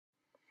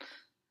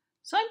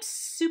So I'm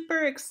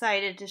super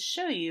excited to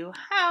show you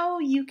how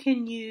you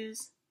can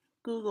use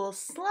Google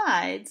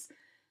Slides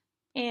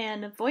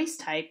and voice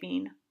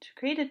typing to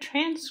create a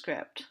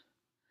transcript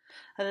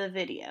of a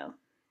video.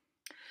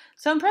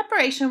 So in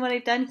preparation, what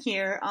I've done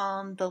here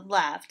on the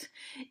left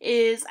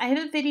is I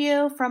have a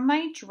video from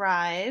my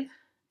drive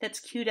that's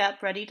queued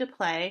up, ready to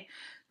play.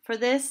 For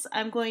this,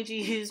 I'm going to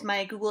use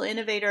my Google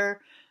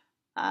Innovator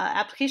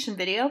application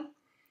video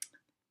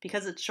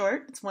because it's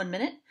short, it's 1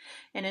 minute,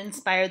 and it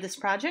inspired this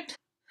project.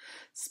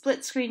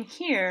 Split screen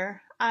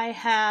here, I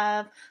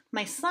have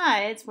my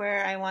slides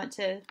where I want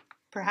to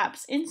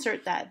perhaps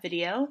insert that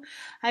video.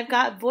 I've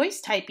got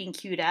voice typing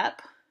queued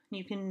up.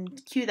 You can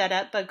queue that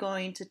up by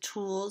going to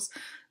Tools,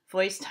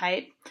 Voice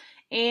Type,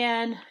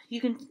 and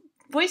you can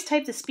voice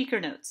type the speaker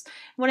notes.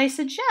 What I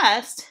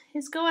suggest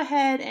is go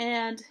ahead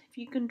and if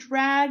you can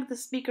drag the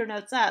speaker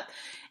notes up,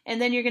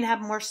 and then you're going to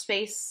have more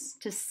space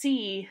to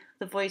see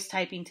the voice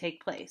typing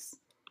take place.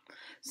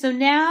 So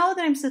now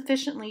that I'm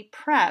sufficiently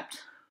prepped,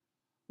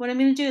 what I'm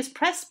going to do is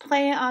press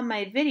play on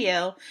my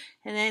video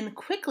and then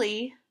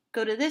quickly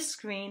go to this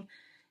screen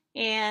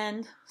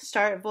and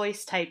start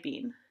voice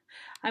typing.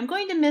 I'm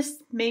going to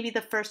miss maybe the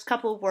first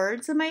couple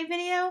words of my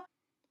video,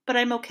 but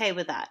I'm okay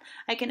with that.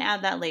 I can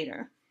add that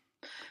later.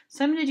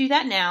 So I'm going to do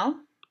that now.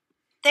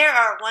 There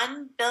are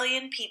 1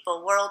 billion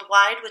people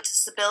worldwide with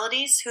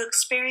disabilities who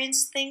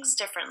experience things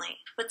differently.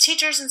 With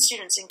teachers and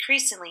students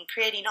increasingly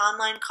creating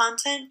online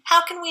content,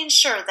 how can we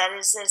ensure that it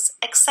is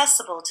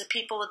accessible to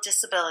people with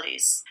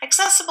disabilities?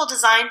 Accessible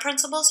design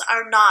principles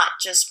are not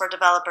just for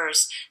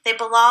developers. They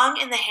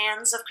belong in the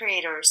hands of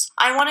creators.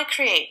 I want to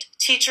create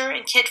teacher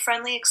and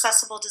kid-friendly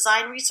accessible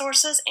design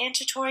resources and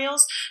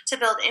tutorials to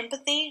build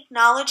empathy,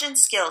 knowledge, and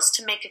skills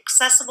to make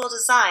accessible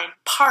design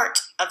part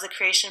of the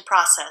creation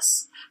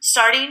process,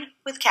 starting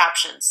with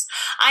captions.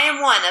 I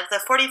am one of the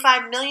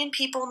 45 million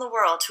people in the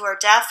world who are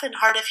deaf and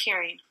hard of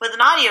hearing. With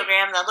an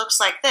audiogram that looks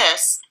like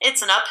this,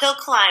 it's an uphill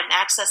climb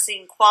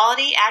accessing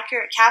quality,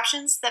 accurate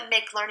captions that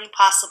make learning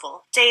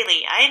possible.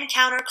 Daily, I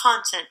encounter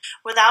content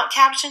without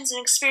captions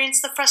and experience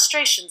the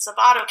frustrations of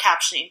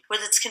auto-captioning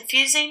with its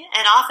confusing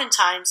and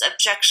oftentimes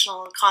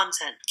objectionable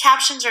content.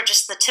 Captions are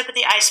just the tip of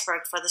the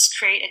iceberg for this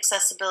Create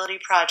Accessibility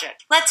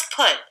project. Let's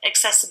put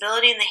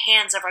accessibility in the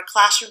hands of our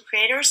classroom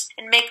creators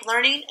and make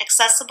learning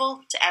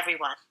accessible to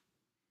everyone.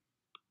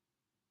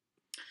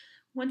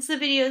 Once the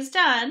video is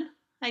done,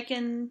 I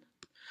can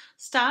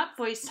stop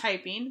voice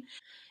typing.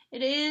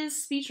 It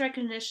is speech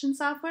recognition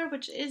software,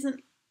 which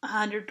isn't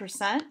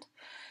 100%.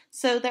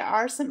 So there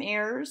are some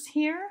errors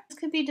here. This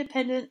could be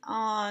dependent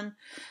on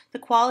the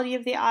quality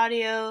of the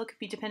audio, it could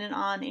be dependent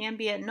on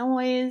ambient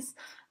noise.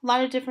 A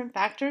lot of different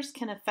factors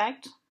can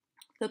affect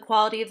the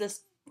quality of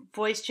this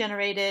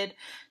voice-generated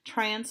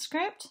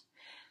transcript.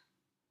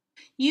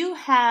 You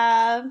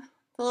have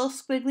the little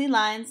squiggly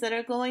lines that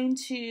are going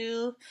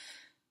to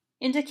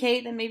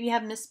indicate that maybe you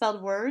have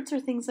misspelled words or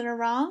things that are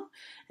wrong.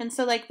 And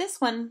so like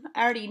this one,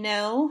 I already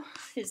know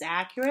is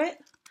accurate,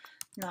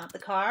 not the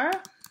car.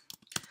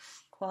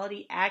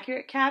 Quality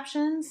accurate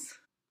captions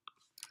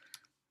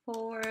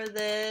for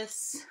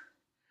this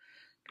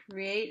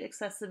Create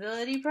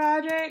Accessibility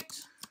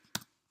project.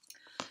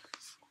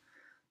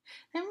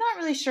 I'm not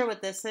really sure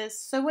what this is,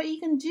 so what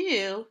you can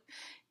do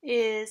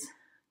is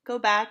go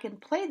back and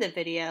play the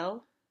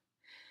video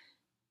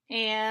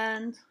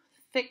and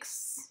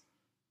fix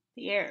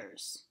the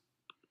errors.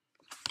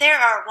 There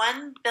are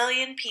 1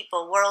 billion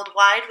people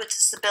worldwide with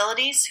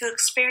disabilities who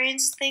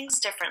experience things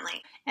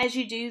differently. As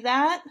you do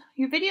that,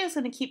 your video is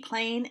going to keep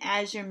playing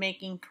as you're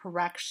making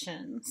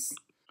corrections.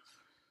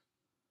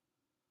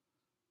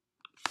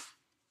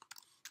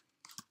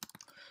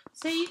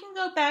 So you can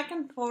go back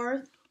and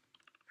forth,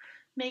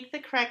 make the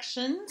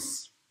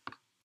corrections.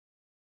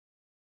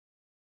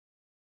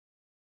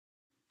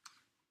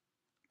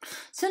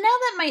 So now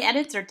that my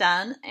edits are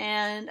done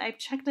and I've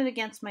checked it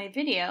against my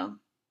video,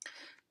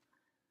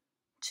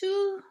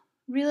 two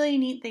really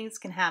neat things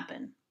can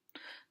happen.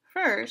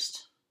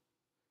 First,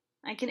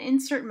 I can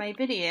insert my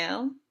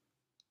video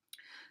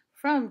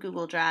from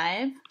Google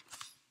Drive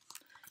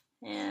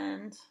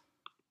and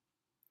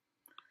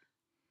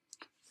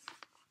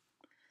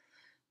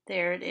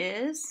there it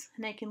is,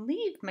 and I can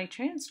leave my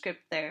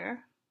transcript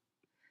there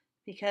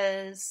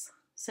because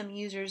some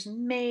users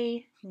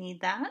may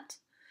need that.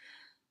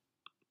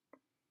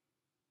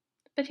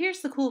 But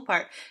here's the cool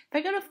part. If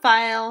I go to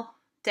File,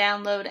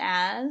 Download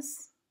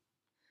As,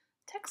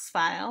 Text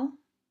File,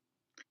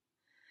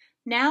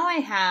 now I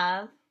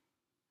have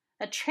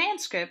a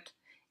transcript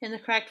in the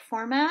correct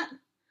format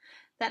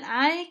that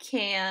I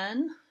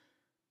can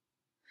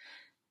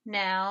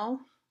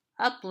now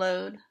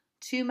upload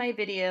to my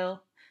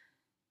video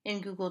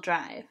in Google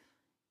Drive.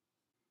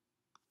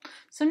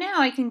 So now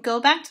I can go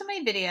back to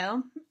my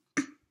video,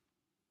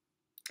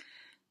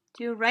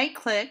 do a right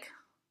click,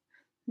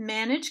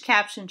 Manage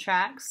Caption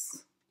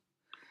Tracks,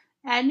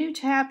 add new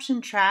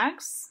caption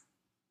tracks,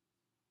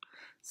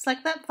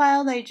 select that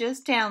file that I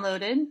just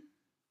downloaded,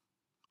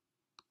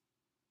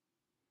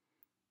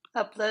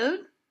 upload,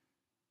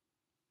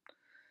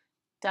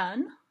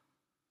 done.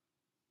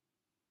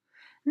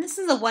 And this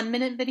is a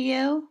 1-minute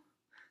video,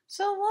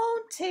 so it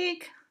won't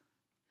take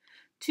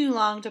too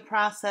long to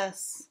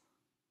process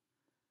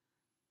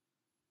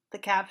the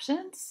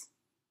captions.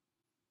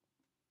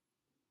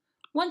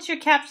 Once your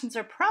captions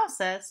are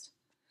processed,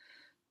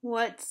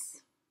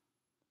 what's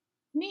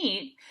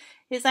neat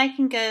is I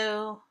can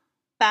go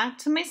back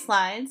to my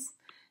slides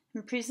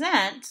and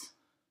present.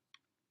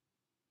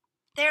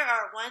 There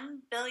are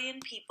 1 billion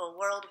people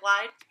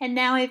worldwide. And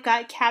now I've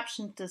got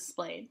captions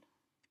displayed.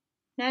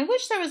 Now I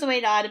wish there was a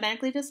way to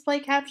automatically display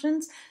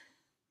captions.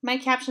 My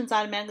captions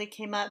automatically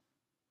came up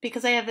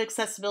because I have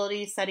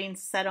accessibility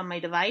settings set on my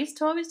device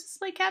to always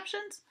display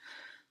captions.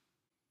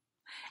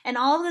 And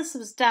all of this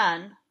was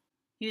done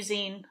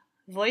using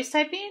voice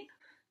typing,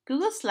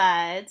 Google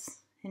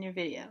Slides, and your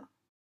video.